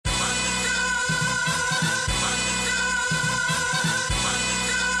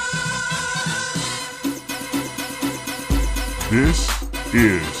This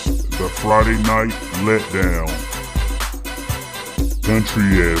is the Friday Night Letdown. Country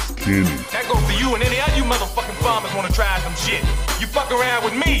ass Kenny. That goes for you and any other you motherfucking farmers wanna try some shit. You fuck around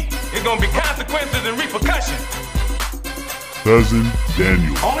with me, it's gonna be consequences and repercussions. Cousin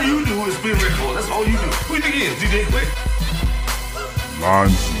Daniel. All you do is spin record. That's all you do. Who you think it is, DJ Quick?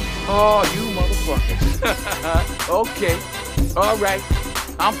 Lonzy. Oh, you motherfuckers. Okay. All right.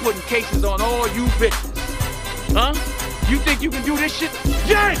 I'm putting cases on all you bitches. Huh? You think you can do this shit?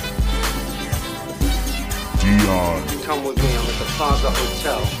 Yes! Dion. Come with me. I'm at the Plaza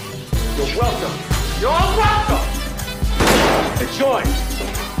Hotel. You're welcome. You're all welcome. Enjoy.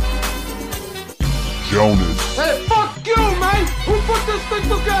 Jonas. Hey, fuck you, man. Who put this thing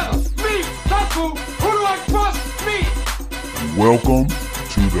together? Me. That's who. Who do I trust? Me. Welcome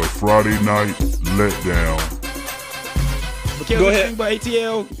to the Friday Night Letdown. Go ahead. About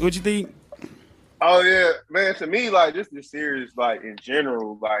ATL, what you think? Oh yeah, man. To me, like just this series, like in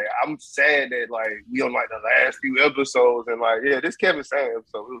general, like I'm sad that like we on like the last few episodes, and like this Kevin Samuels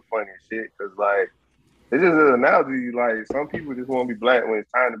episode it was funny as shit because like it's just an analogy. Like some people just want to be black when it's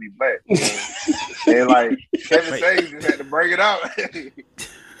time to be black, and like Kevin Samuels just had to bring it out.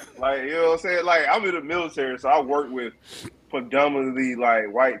 Like you know what I'm saying? Like I'm in the military, so I work with predominantly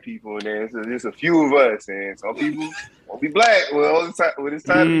like white people, and then so there's a few of us, and some people won't be black. Well, when it's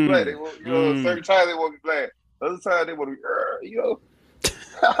time to be black, they want, you know, certain times they want to be black. Other times they want to be, you know,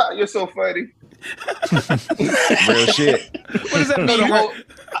 you're so funny. Real shit. What does that mean?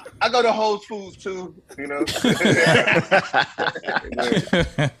 I go to Whole Foods too, you know.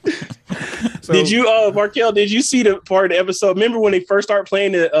 So, did you, Markel? Did you see the part of the episode? Remember when they first started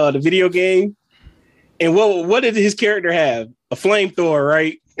playing the video game? And what did his character have? A flamethrower,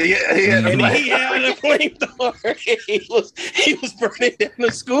 right? Yeah, he had a flamethrower. he was burning down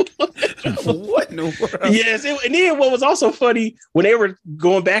the school. What in the world? Yes, and then what was also funny when they were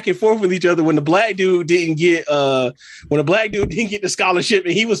going back and forth with each other when the black dude didn't get the scholarship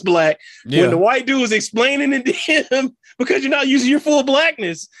and he was black. Yeah. When the white dude was explaining it to him because you're not using your full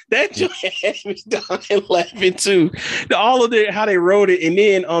blackness, that just had me dying laughing too. All of how they wrote it, and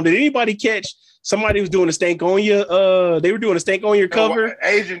then did anybody catch? Somebody was doing a stank on you. They were doing a stank on your cover.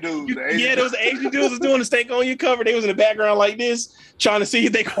 Asian dudes. There was Asian dudes was doing a stank on your cover. They was in the background like this, trying to see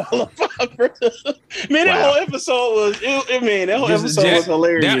if they qualify. Man, that whole episode was was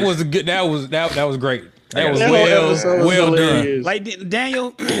hilarious. That was good. That was great. That was well done. Like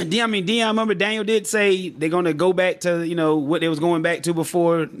Daniel, Dion, remember Daniel did say they're gonna go back to what they was going back to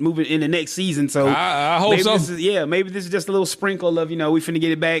before moving in the next season. So I hope so. Maybe this is just a little sprinkle of we finna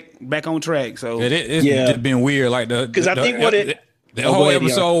get it back on track. So it's just been weird, like because I think the whole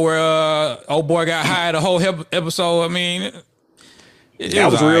episode where old boy got hired, the whole episode. I mean.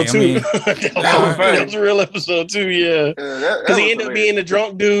 That was real too. That was a real episode too, yeah. Because he ended up being the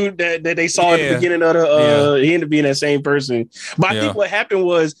drunk dude that they saw at the beginning of the. He ended up being that same person. But I think what happened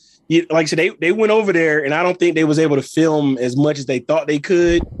was, like I said, they went over there, and I don't think they was able to film as much as they thought they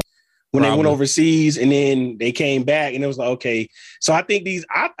could when they went overseas, and then they came back, and it was like, okay. So I think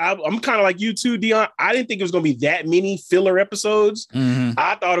I'm kind of like you too, Dion. I didn't think it was going to be that many filler episodes. Mm-hmm.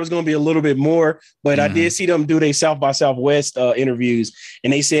 I thought it was going to be a little bit more, but I did see them do their South by Southwest interviews,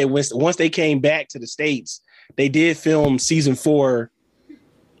 and they said once they came back to the States, they did film season 4,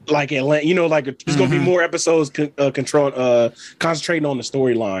 like Atlanta. Like there's going to be more episodes concentrating on the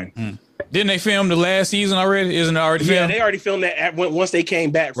storyline. Mm. Didn't they film the last season already? Isn't it already filmed? Yeah, they already filmed that once they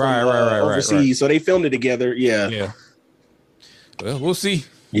came back from overseas. Right. So they filmed it together. Yeah. Yeah. Well, we'll see.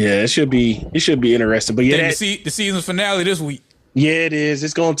 Yeah, it should be interesting. But yeah, the season finale this week. Yeah, it is.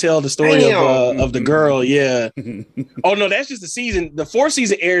 It's gonna tell the story of the girl. Yeah. Oh no, that's just the season. The 4th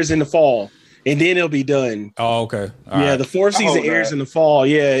season airs in the fall, and then it'll be done. Oh, okay. All right. The 4th season airs in the fall.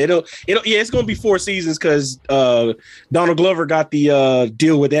 Yeah, it'll. Yeah, it's gonna be 4 seasons because Donald Glover got the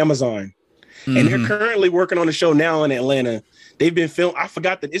deal with Amazon. And they're currently working on a show now in Atlanta. They've been filmed. I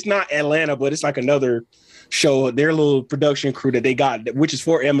forgot that it's not Atlanta, but it's like another show. Their little production crew that they got, which is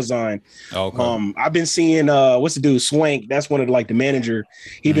for Amazon. Okay. I've been seeing what's the dude Swank. That's one of the manager.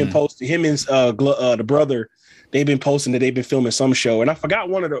 He been posting him and the brother. They've been posting that they've been filming some show. And I forgot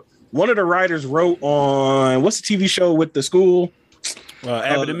one of the writers wrote on what's the TV show with the school.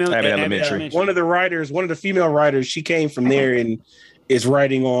 Abbott Elementary. One of the female writers. She came from there and is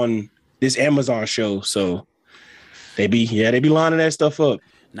writing on this Amazon show, so they be lining that stuff up,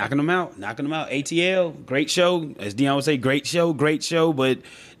 knocking them out. ATL, great show, as Dion would say, great show. But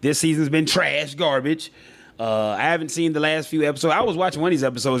this season's been trash, garbage. I haven't seen the last few episodes. I was watching one of these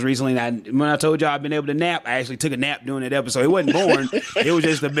episodes recently, and when I told y'all I've been able to nap, I actually took a nap during that episode. It wasn't boring. It was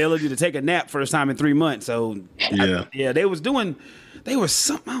just the ability to take a nap first time in 3 months. So they was doing. They were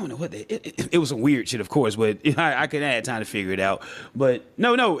some. I don't know what it was some weird shit, of course, but I could have had time to figure it out. But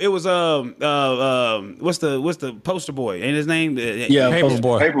no, it was what's the poster boy? Ain't his name?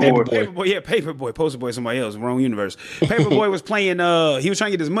 Paperboy. Yeah, Paperboy. Poster boy, somebody else. Wrong universe. Paperboy was playing. He was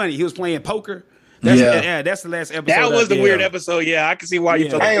trying to get his money. He was playing poker. That's the last episode. That was the weird episode. Yeah, I can see why you.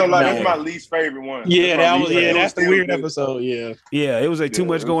 I ain't gonna lie, that's my least favorite one. Yeah, that's the weird episode. Yeah, it was like too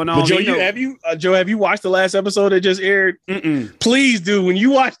much going on. But Joe, have you watched the last episode that just aired? Please do. When you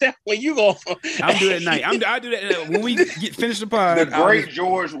watch that, when you go, I'm doing it at night. I do that when we finish the pod. The great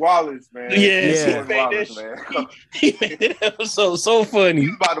George Wallace, man. Yeah. He made that episode so funny.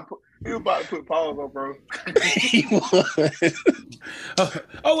 He was about to put pause on, bro. He was.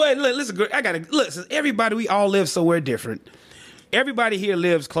 Wait, listen. I gotta listen. Everybody, we all live somewhere different. Everybody here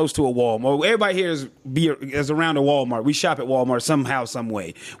lives close to a Walmart. Everybody here is around a Walmart. We shop at Walmart somehow, some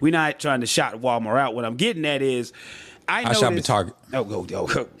way. We're not trying to shop Walmart out. What I'm getting at is, I shop at Target. Go.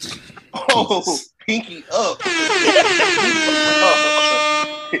 Oh, pinky up.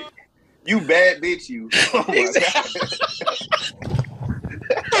 You bad bitch, you. Oh my God.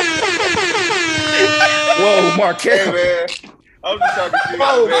 Whoa, Markel. Hey, man. I'm just talking to you.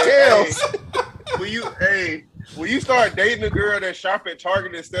 Whoa, Kells. When you start dating a girl that shop at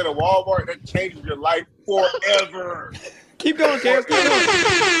Target instead of Walmart, that changes your life forever. Keep going, Kells. Keep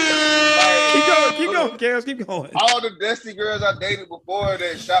going, Kells. Keep going. All the dusty girls I dated before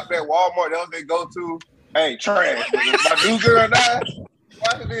that shopped at Walmart, that was they go to, hey, trash. My new girl now,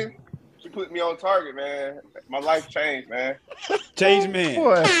 watching this. Put me on Target, man. My life changed, man. Change, man.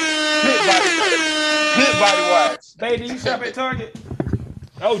 Good body wash. Baby, you shop at Target?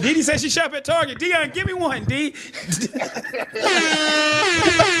 Oh, Didi said she shop at Target. Dion, give me one, D.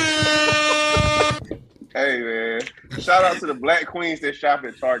 Hey, man. Shout out to the black queens that shop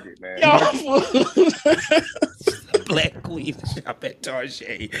at Target, man. Black queens shop at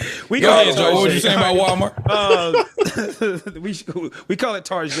Target. What was you saying about Walmart? We call it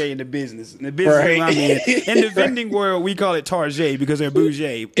Target in the business. In the business I'm in the vending world, we call it Target because they're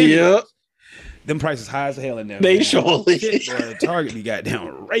bougie. Yep. Them prices high as hell in there. They surely. Target be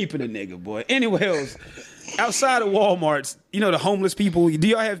goddamn raping a nigga, boy. Anyway, else, outside of Walmarts, the homeless people. Do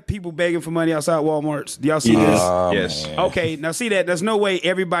y'all have people begging for money outside Walmarts? Do y'all see this? Yes. Man. Okay, now see that. There's no way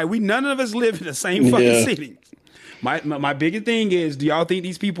none of us live in the same fucking city. My biggest thing is, do y'all think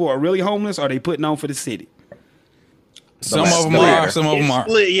these people are really homeless or are they putting on for the city? Some of them are, some of them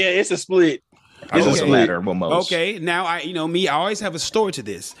aren't. Yeah, it's a split. It's a latter, but most. Okay, now I always have a story to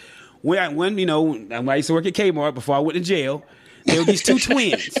this. When I used to work at Kmart before I went to jail, there were these two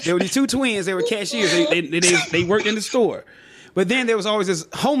twins. They were cashiers. They worked in the store. But then there was always this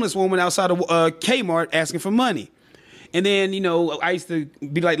homeless woman outside of Kmart asking for money. And then, I used to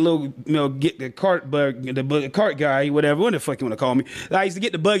be like little, get the cart guy, whatever, what the fuck you want to call me. I used to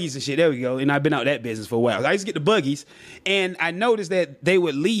get the buggies and shit. There we go. And I've been out that business for a while. I used to get the buggies, and I noticed that they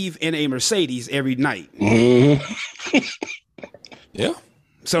would leave in a Mercedes every night. Mm-hmm. Yeah.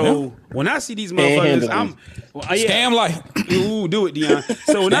 So when I see these motherfuckers, scam life. Ooh, do it, Dion.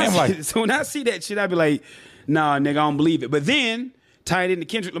 So when I see that shit, I be like, nah, nigga, I don't believe it. But then tied into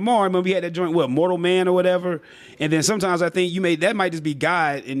Kendrick Lamar, remember we had that joint, Mortal Man or whatever. And then sometimes I think that might just be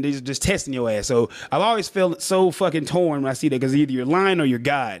God and they're just testing your ass. So I've always felt so fucking torn when I see that because either you're lying or you're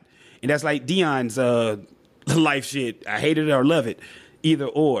God. And that's like Dion's life shit. I hate it or love it. Either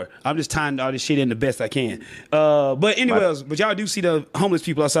or. I'm just tying all this shit in the best I can. But anyways, but y'all do see the homeless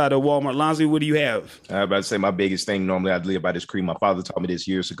people outside of Walmart. Lonzy, what do you have? I was about to say my biggest thing normally I'd live by this cream. My father taught me this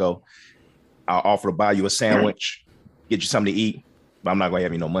years ago. I'll offer to buy you a sandwich, get you something to eat, but I'm not gonna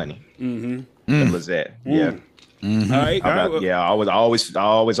have you no money. Mm-hmm. Simple as that. Yeah. Mm-hmm. All right. Yeah, I always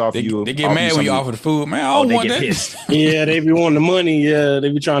offer you. They get mad when you offer the food, man. I don't want that. Yeah, they be wanting the money. Yeah,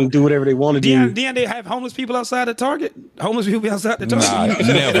 they be trying to do whatever they want to do. Then they have homeless people outside the Target. Homeless people outside the Target.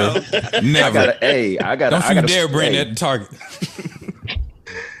 Nah, never. I got. Don't you dare bring that to Target.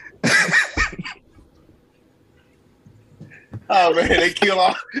 Oh man, they kill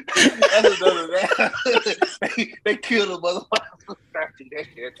all. That's another that. They kill the motherfucker. That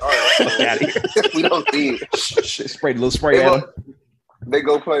shit. All right, we don't see it. Spray the little spray at them. They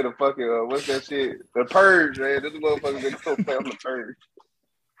go play the fucking what's that shit? The Purge, man. This motherfucker they go play on the Purge.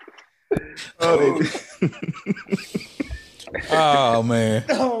 Oh man.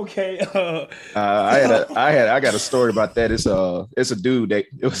 Okay. I got a story about that. It's a dude it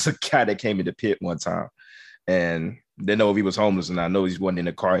was a guy that came in the pit one time, and didn't know if he was homeless, and I know he wasn't in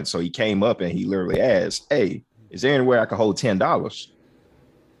the car. And so he came up and he literally asked, "Hey, is there anywhere I can hold $10?"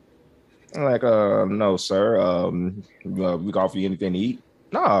 I'm like, no, sir. We can offer you anything to eat.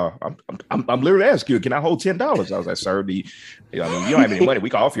 No, I'm literally asking you, can I hold $10? I was like, sir, you don't have any money. We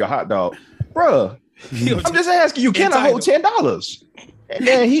can offer you a hot dog, bruh. I'm just asking you, can I hold $10?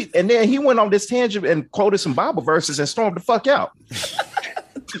 And then he went on this tangent and quoted some Bible verses and stormed the fuck out. But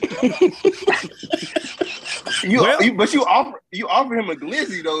you offer him a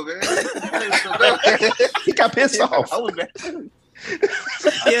glizzy though, man. He got pissed off.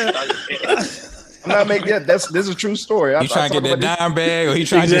 Yeah. I'm not making that. This is a true story. He trying to get that dime bag, or he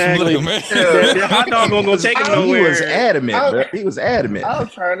trying to get some liquor, man. The hot dog gonna take him nowhere. He was adamant, bro. He was adamant. I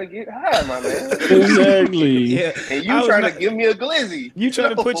was trying to get high, my man. Exactly. Yeah. And you trying to give me a glizzy. You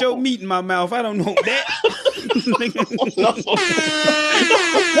trying to put your meat in my mouth. I don't know that.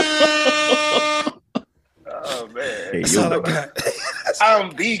 Oh man. Hey, That's all I got. I'm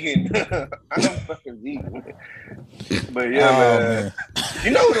vegan. I'm fucking vegan. But yeah, man.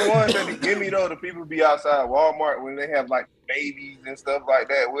 You know the ones that give me though, the people be outside Walmart when they have like babies and stuff like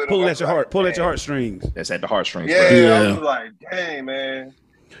that with them. Pull at your heart. Pull at your heartstrings. That's at the heartstrings. Yeah, I was like, dang, man.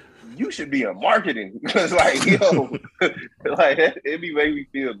 You should be in marketing. Because like, yo, like it be making me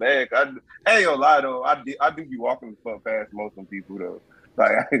feel bad. I ain't gonna lie though. I do be walking the fuck past most of them people though.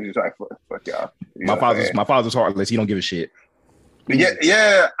 Like I just like fuck y'all. My father's heartless. He don't give a shit.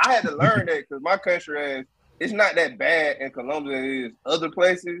 Yeah. I had to learn that because my country it's not that bad in Columbus as it is other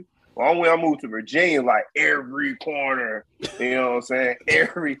places. Well, when I moved to Virginia, like every corner, you know what I'm saying?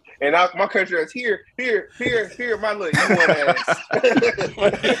 My country is here, my little E1 ass.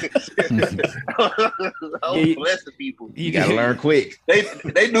 I'm blessed the people. You gotta learn quick.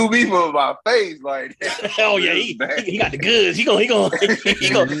 They knew me from my face, like oh yeah, he got the goods. He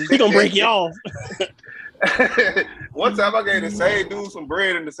gonna break you off. One time I gave the same dude some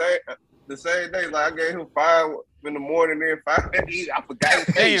bread in the same day. Like I gave him 5 in the morning, then 5 at night. I forgot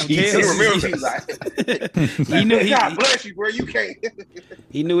his name. He remembers. He knew. God bless you, bro. You can't.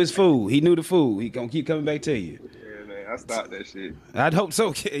 He knew his food. He knew the food. He gonna keep coming back to you. Yeah, man. I stopped that shit. I'd hope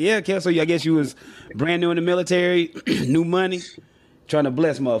so. Yeah, Kel. So I guess you was brand new in the military, new money, trying to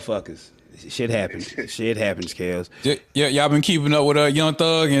bless motherfuckers. Shit happens. Shit happens, Kels. Yeah, y'all been keeping up with Young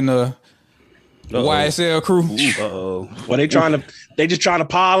Thug and the YSL crew. Well, they just trying to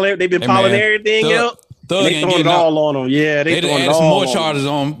pile it. They've been piling everything up. They throwing it all on them. Yeah, they throwing it all. Some more charges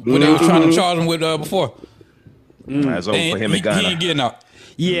on what they were trying to charge him with before. That's over for him and Ghana. He ain't getting out.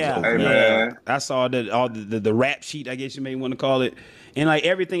 Yeah, hey, man. I saw the rap sheet, I guess you may want to call it, and like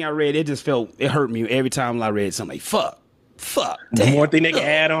everything I read, it hurt me every time I read something. Like fuck. One more thing they can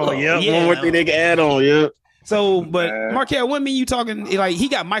add on. One more thing they can add on. Yeah. So, but Markel, what mean you talking? Like he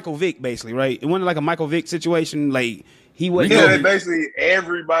got Michael Vick basically, right? It wasn't like a Michael Vick situation. Like he wasn't. Yeah, basically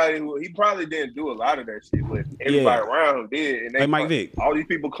everybody. He probably didn't do a lot of that shit, but everybody around him did. And like Mike Vick. All these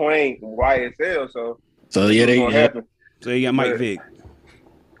people claim YSL, so yeah, So you got Mike Vick.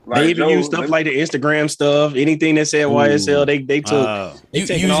 Like they even use stuff like the Instagram stuff. Anything that said YSL, they took. They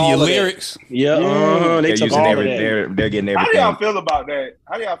using your lyrics. Yeah, they took all of that. They're getting everything. How do y'all feel about that?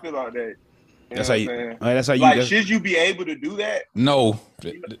 That's how you. That's how you. Like, should you be able to do that? No,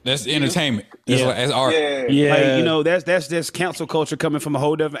 that's entertainment. That's art. Yeah. Like, that's cancel culture coming from a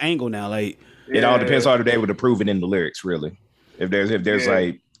whole different angle now. Like, it all depends on if they would prove it in the lyrics. Really, if there's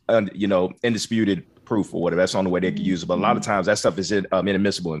like undisputed proof or whatever, that's the only way they can use it. But a lot of times that stuff is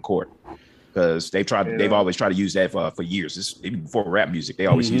inadmissible in court because they've always tried to use that for years. Even before rap music, they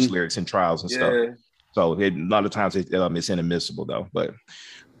always use lyrics in trials and stuff. So a lot of times it's inadmissible though. But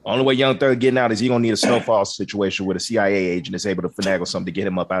only way Young Thug getting out is he gonna need a snowfall situation with a CIA agent that's able to finagle something to get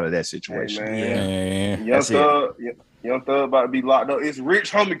him up out of that situation. Hey, Young Thug about to be locked up. It's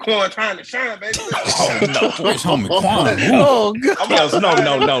Rich Homie Quan trying to shine, baby. Oh no, Rich Homie Quan. Oh god,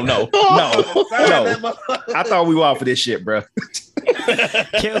 no. I thought we were out for this shit, bro.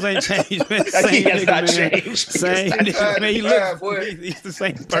 Kells ain't changed, man. Same nigga, man. Changed. Same nigga, man. He's the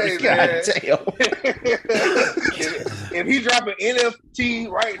same person. God damn. If he drop an NFT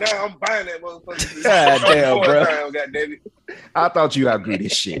right now, I'm buying that motherfucker. God damn, bro. God damn it. I thought you outgrew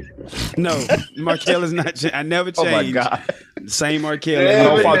this shit. No, Markel is not. I never changed. Oh my god, same Markel.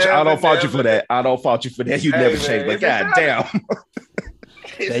 I don't fault you for that. I don't fault you for that. You never changed, but god damn,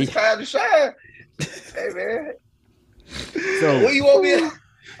 it's time to shine. Hey man. So what you want me?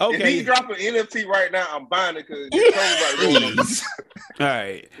 If he drop an NFT right now, I'm buying it because it's All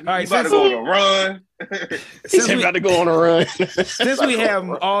right. He's about to go on a run. He's about to go on a run. Since we have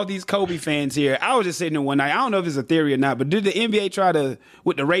all these Kobe fans here, I was just sitting there one night. I don't know if it's a theory or not, but did the NBA try to,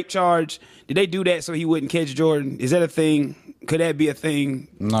 with the rape charge, did they do that so he wouldn't catch Jordan? Is that a thing? Could that be a thing?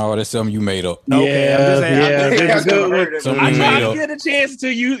 No, that's something you made up. Okay, I'm just saying. I tried to get a chance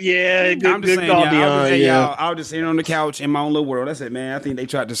to you. Yeah, I'm just saying. I was just sitting on the couch in my own little world. That's it, man. I think they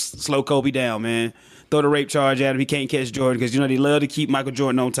tried to slow Kobe down, man. Throw the rape charge at him. He can't catch Jordan because, they love to keep Michael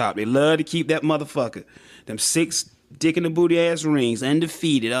Jordan on top. They love to keep that motherfucker. Them 6 dick in the booty ass rings,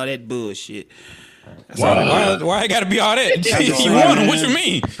 undefeated, all that bullshit. Why I gotta be all that? He won. What you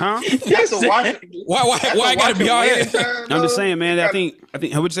mean? Huh? Why I gotta be all that? I'm just saying, man. I think.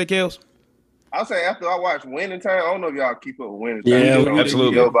 What'd you say, Kells? I'll say after I watch Winning Time, I don't know if y'all keep up with Winning Time. Yeah,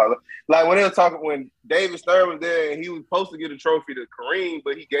 absolutely. Like when they were talking, when David Stern was there and he was supposed to get a trophy to Kareem,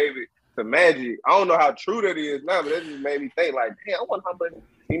 but he gave it to Magic. I don't know how true that is now, but that just made me think like, damn, I wonder how much,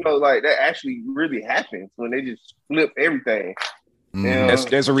 like that actually really happens when they just flip everything.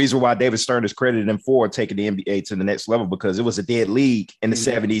 There's a reason why David Stern is credited him for taking the NBA to the next level, because it was a dead league in the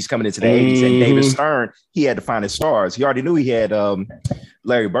 70s coming into the 80s. And David Stern, he had to find his stars. He already knew he had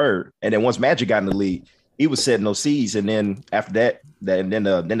Larry Bird. And then once Magic got in the league, he was setting those seeds. And then after that, then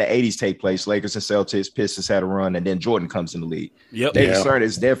the 80s take place. Lakers and Celtics, Pistons had a run, and then Jordan comes in the league. David Stern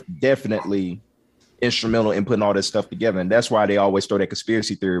is definitely instrumental in putting all this stuff together. And that's why they always throw that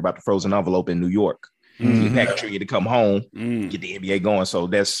conspiracy theory about the frozen envelope in New York. You pack a to come home, get the NBA going. So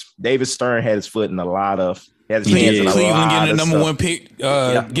that's David Stern had his foot in a lot of. Had his hands in a Cleveland lot getting the of number stuff. one pick,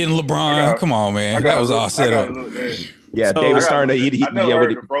 getting LeBron. Come on, man, that was all set up. Yeah, David Stern. I never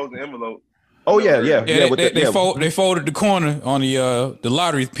heard the frozen envelope. Oh yeah. They folded the corner on the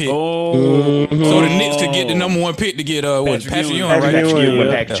lottery pick. So the Knicks could get the number one pick to get Patrick Ewing, right?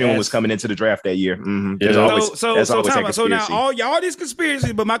 When Patrick Ewing was coming into the draft that year. So now all these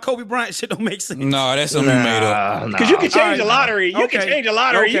conspiracies, but my Kobe Bryant shit don't make sense. No, that's something you made up. Because you can change the lottery. You can change the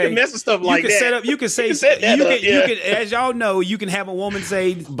lottery. You can mess with stuff like that. You can as y'all know, you can have a woman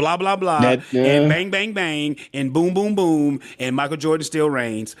say blah blah blah and bang bang bang and boom boom boom and Michael Jordan still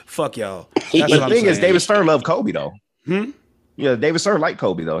reigns. Fuck y'all. But the thing is, David Stern loved Kobe though. Yeah, David Stern liked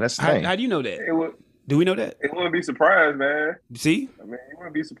Kobe though. That's the thing. How do you know that? Do we know that? It wouldn't be surprised, man. See? I mean, you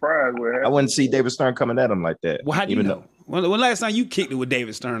wouldn't be surprised. I wouldn't see David Stern coming at him like that. Well, how do you know? When last time you kicked it with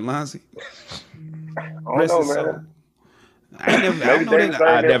David Stern, Lonzy? I don't know, man. I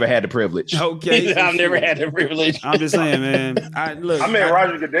never had the privilege. Okay, I've never had the privilege. I'm just saying, man. I meant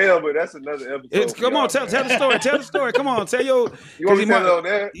Roger Goodell, but that's another episode. Come on, tell the story. Tell the story. Come on, tell your. You want to tell it on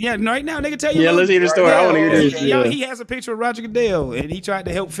that? Yeah, right now, nigga, tell you. Yeah, let's hear the story. I want to hear this. Yeah, he has a picture of Roger Goodell, and he tried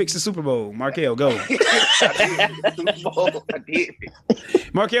to help fix the Super Bowl. Markel, go.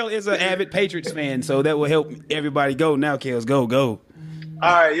 Markel is an avid Patriots fan, so that will help everybody go. Now, Kells, go. All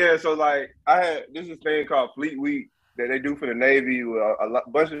right, yeah. So like, this is a thing called Fleet Week that they do for the Navy. A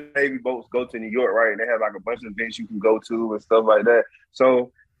bunch of Navy boats go to New York, right? And they have like a bunch of events you can go to and stuff like that.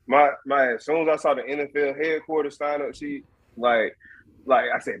 So my as soon as I saw the NFL headquarters sign up sheet, like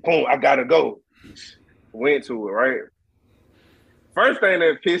I said, boom, I gotta go. Went to it, right? First thing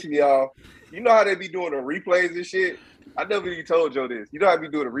that pissed me off, you know how they be doing the replays and shit? I never even told Joe this. You know how they be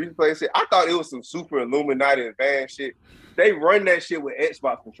doing the replay shit? I thought it was some super Illuminati advanced shit. They run that shit with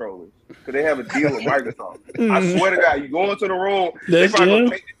Xbox controllers because they have a deal with Microsoft. I swear to God, you go into the room, they gonna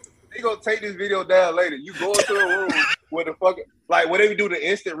take this video down later. You go into the room where the fucking, like when they do the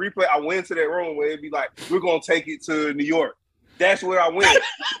instant replay, I went to that room where it'd be like, we're gonna take it to New York. That's where I went.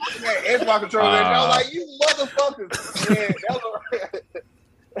 Xbox controllers. And I was like, you motherfuckers. Man,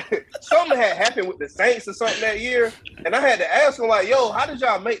 something had happened with the Saints or something that year, and I had to ask them like, yo, how did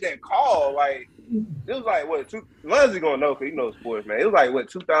y'all make that call? Like, it was like what? Lindsay gonna know because he knows sports, man. It was like what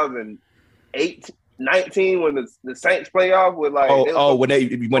 2019 when the Saints playoff with like when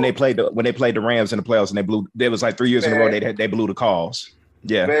they played the Rams in the playoffs and they blew. There was like 3 years in a row they blew the calls.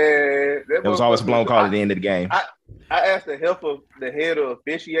 Yeah, man, it was always a blown call at the end of the game. I asked the head of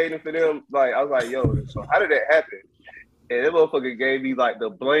officiating for them. Like I was like, yo, so how did that happen? And that motherfucker gave me like the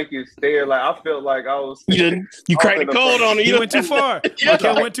blankest stare. Like I felt like I was. You cracked the code on it. You went too far.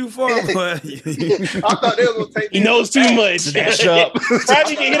 Markel went too far. But I thought they were gonna take. He knows too much. Dash up.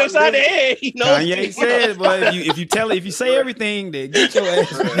 Probably get hit upside the head. He knows. Kanye said, but if you say everything, then get your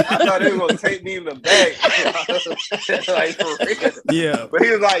ass. I thought they were gonna take me in the back. Like for real. Yeah. But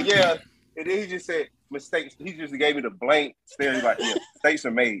he was like, yeah, and then he just said mistakes. He just gave me the blank stare. He's like, yeah, mistakes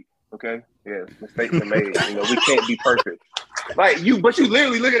are made. Okay, yeah, mistakes are made. You know, we can't be perfect. Like but you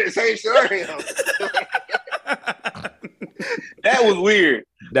literally look at the same scenario. That was weird.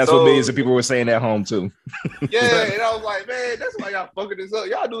 That's what millions of people were saying at home too. Yeah, and I was like, man, that's why y'all fucking this up.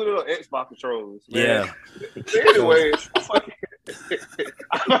 Y'all do it on Xbox controllers, man. Yeah. Anyway,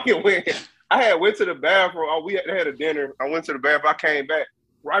 I fucking went. I had went to the bathroom. We had a dinner. I went to the bathroom. I came back.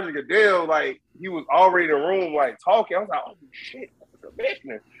 Roger Goodell, like, he was already in the room, like, talking. I was like, oh shit, that's a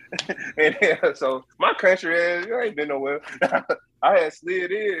commissioner. And so my country ass, you ain't been nowhere. I had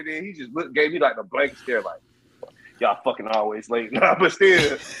slid in, and then he just gave me like the blank stare, like, y'all fucking always late. But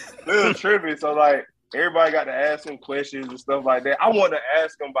still, it was tripping. So like, everybody got to ask him questions and stuff like that. I wanted to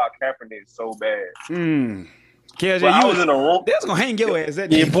ask him about Kaepernick so bad. KJ, I was in a room. They was gonna hang your ass.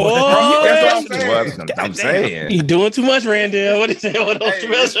 That yeah, boy. That's what I'm saying. You doing too much, Randall. What is that? What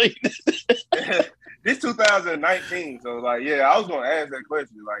else? This 2019, so like, yeah, I was gonna ask that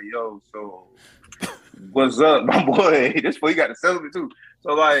question, like, yo, so what's up, my boy? This boy, he got to settle it too.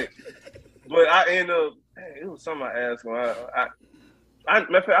 So like, but I end up, it was something I asked him.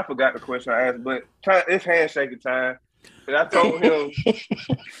 I forgot the question I asked, but it's handshaking time. And I told him,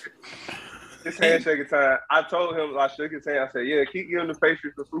 it's handshaking time. I told him, I shook his hand. I said, yeah, keep giving the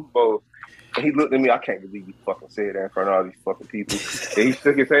Patriots the Super Bowl. And he looked at me. I can't believe you fucking said that in front of all these fucking people. And he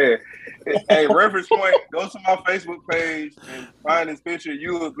shook his head. Hey, reference point, go to my Facebook page and find his picture.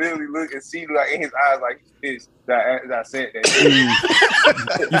 You will literally look and see, like, in his eyes, like, he's pissed that I said that.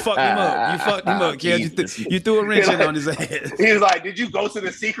 You fucked him up. You fucked him up, kid. You threw a wrench in on his ass. He was like, did you go to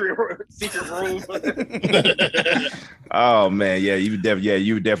the secret room? Oh man, yeah, you were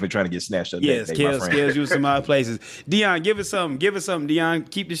definitely trying to get snatched up. Yes, Kells, you some odd places. Dion, give us something. Dion.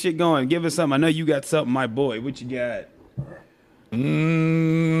 Keep the shit going. Give us something. I know you got something, my boy. What you got?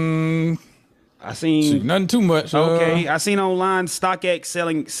 I seen nothing too much. Okay, I seen online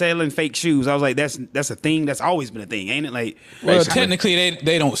StockX selling fake shoes. I was like, that's a thing. That's always been a thing, ain't it? Like, well, technically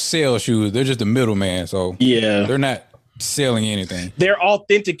they don't sell shoes. They're just a middleman. So yeah, they're not selling anything. Their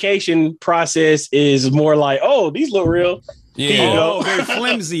authentication process is more like, oh, these look real. Yeah. Oh, very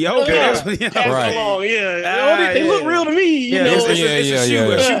flimsy. Okay, right. Along. Yeah. They look real to me. You know, a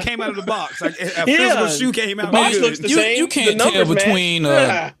shoe came out of the box. Like a physical shoe came out. The box looks the same. You can't tell between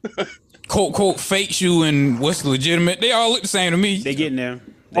quote fake shoe and what's legitimate. They all look the same to me. They getting there.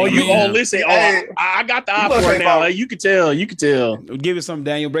 Listen. I got the iPhone now. Like, you could tell. Give it something,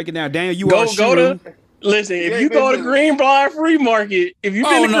 Daniel. Break it down, Daniel. You Listen, if you go to Greenbrier Free Market, if you've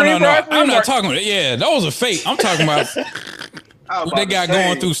been to Greenbrier Free Market, I'm not talking about it. Yeah, those are fake. I'm talking about what they got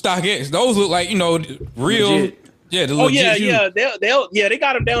going through StockX. Those look like, real. Legit. Yeah, the legit they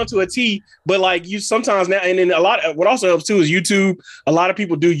got them down to a T. But like, you sometimes now, and then what also helps too is YouTube. A lot of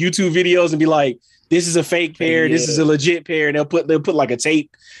people do YouTube videos and be like, this is a fake pair, this is a legit pair, and they'll put like a tape,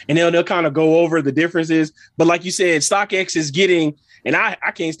 and they'll kind of go over the differences. But like you said, StockX is getting. And I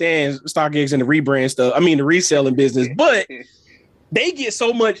can't stand StockX and the rebrand stuff. I mean, the reselling business, but they get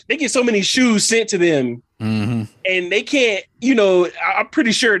so many shoes sent to them, and they can't, I'm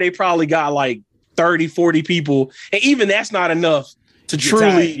pretty sure they probably got like 30, 40 people. And even that's not enough to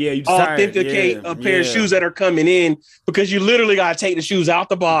truly authenticate a pair of shoes that are coming in, because you literally got to take the shoes out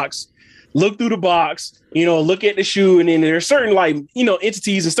the box, look through the box, look at the shoe. And then there's certain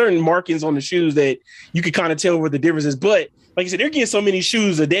entities and certain markings on the shoes that you can kind of tell where the difference is. But like I said, they're getting so many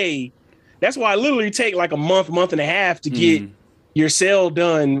shoes a day. That's why I literally take like a month and a half to get your sale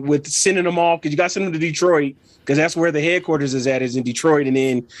done with sending them off, because you got to send them to Detroit, because that's where the headquarters is in Detroit. And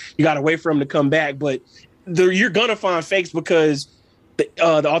then you got to wait for them to come back. But you're going to find fakes because the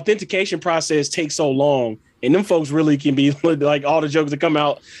authentication process takes so long. And them folks really can be like, all the jokes that come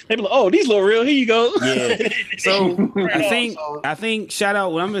out, they be like, oh, these look real. Here you go. Yeah. So I think shout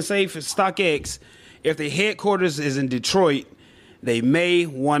out what I'm going to say for StockX. If the headquarters is in Detroit, they may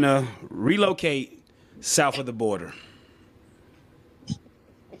want to relocate south of the border.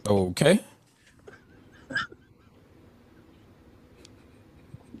 Okay.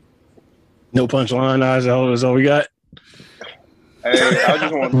 No punchline. That's all we got. Hey, I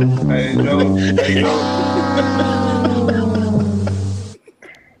just want to. Hey, Joe.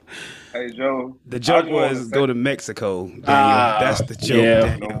 Hey, Joe. The joke was go to Mexico. That's the joke.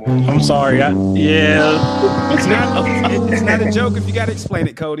 Yeah. I'm sorry. It's not a joke if you got to explain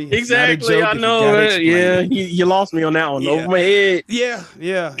it, Cody. Exactly. I know. Yeah. You lost me on that one. Over my head. Yeah.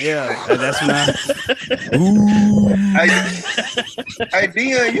 That's not. Hey,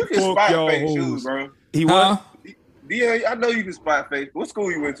 Dion, you can spot fake shoes, bro. He what? Dion, I know you can spot fake. What school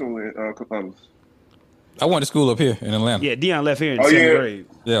you went to in Columbus? I went to school up here in Atlanta. Yeah, Dion left here in 7th grade.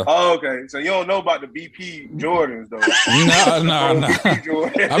 Yeah. Oh, okay. So you don't know about the BP Jordans though? No.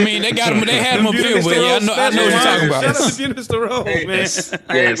 I mean, they got them. They had them up here, but yeah, I know what you're talking about. Shout out to Mr. Rose, man.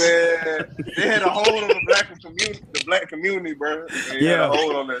 Hey, man, they had a hold on the black community, bro. They had a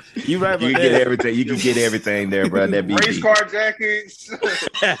hold on that. You right about you that. Get everything. You can get everything there, bro. That BP. Race car jackets,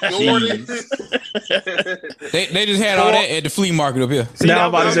 Jordans. They just had all that at the flea market up here. Now I'm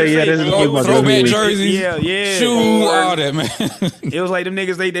about to say, yeah, this is throwback jerseys, yeah, shoes, all that, man. It was like them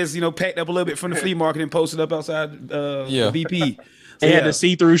niggas they just packed up a little bit from the flea market and posted up outside BP. They had the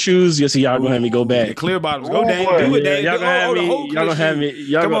see-through shoes. Yes, y'all gonna have me go back. The clear bottoms. Go down. Do it, Dave. Y'all gonna have me. Y'all gonna have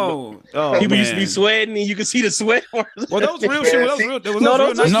me. Come on. People used to be sweating, and you could see the sweat. Well, those real shoes. Those was not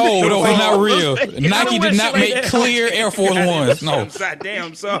real. Nike did not make clear Air Force Ones. No.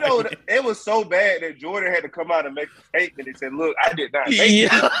 Damn, sorry. It was so bad that Jordan had to come out and make a statement and said, "Look, I did not make it."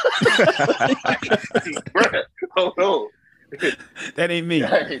 Oh no. That ain't me.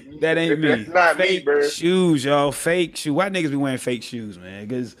 That ain't me. That's not fake me, bro. Shoes, y'all. Fake shoes. Why niggas be wearing fake shoes, man?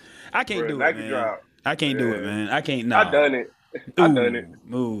 Because I can't do it, man. Drop. I can't do it, man. I can't. I done it. I done it.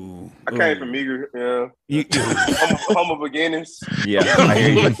 Ooh. I came from meager. Yeah. Humble beginnings. Yeah, I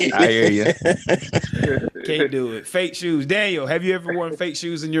hear you. Can't do it. Fake shoes. Daniel, have you ever worn fake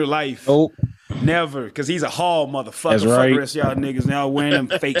shoes in your life? Oh. Never, because he's a hall motherfucker. That's right. Fuck the rest of y'all niggas now wearing them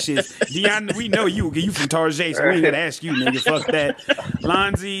fake shits. Dion, we know you from Tarjay, so we ain't got to ask you, nigga. Fuck that.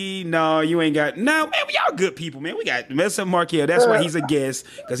 Lonzy, no, you ain't got. No, man, we all good people, man. We got Messa Markel. That's why he's a guest,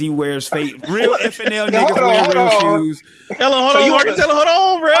 because he wears fake. Real FNL niggas wear real shoes. Hold on, Markel. Hold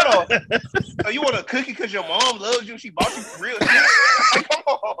on, bro. So you want a cookie because your mom loves you? She bought you real shit? Come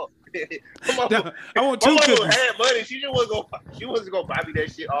on. Come on. No, I want 2 cookies. Had money. She wasn't gonna buy me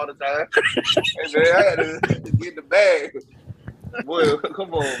that shit all the time. And man, I had to get in the bag. Boy,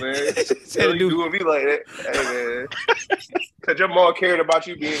 come on, man. So you doing me like that, hey man? Because your mom cared about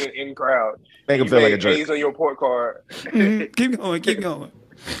you being in crowd. Make him feel like a jerk. A's on your report card. Keep going.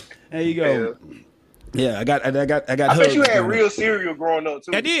 There you go. Yeah, I got. I bet you had real cereal growing up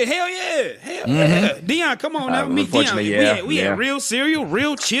too. I did. Hell yeah. Dion, come on now. Me, Dion. We had real cereal,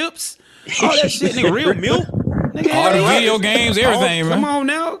 real chips, all that shit, nigga. Real milk. Nigga, all the video games, everything, man. Come on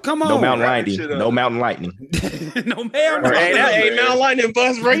now. Come on. No mountain lightning. No mountain lightning. No mountain lightning. Ain't mountain lightning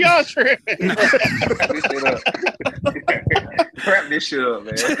bus, bro. Y'all tripping. Crap this shit up,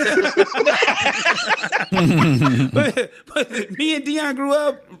 man. but me and Dion grew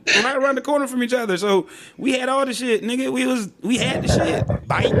up right around the corner from each other, so we had all the shit, nigga. We had the shit.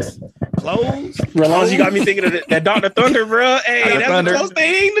 Bikes, clothes. As long as you got me thinking of that Dr. Thunder, bro. Hey, that's the close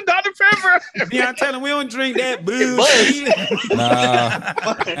thing to Dr. Pepper. Dion telling we don't drink that booze. Nah,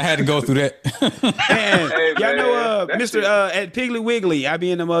 I had to go through that. Hey, y'all know Mr. At Piggly Wiggly, I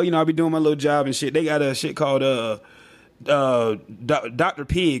be in them, I be doing my little job and shit. They got a shit called Dr.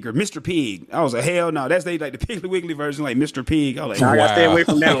 Pig or Mr. Pig. I was like, hell no, that's like the Piggly Wiggly version, like Mr. Pig. I was like, I gotta stay away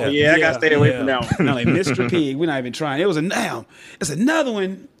from that one. I gotta stay away from that one. I'm like, Mr. Pig, we're not even trying. It's another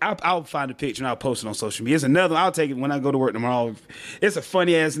one. I'll find a picture and I'll post it on social media. It's another one. I'll take it when I go to work tomorrow. It's a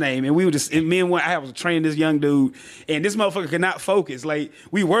funny ass name, and we were just I was training this young dude, and this motherfucker could not focus. Like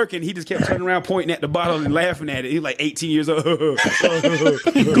we working, he just kept turning around, pointing at the bottle and laughing at it. He was like 18 years old.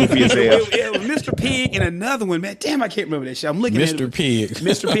 Goofy as hell. It was Mr. Pig and another one, man. Damn, I can't remember that shit. I'm looking at Mr. Pig.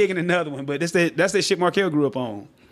 Mr. Pig and another one, but that's that shit Markel grew up on.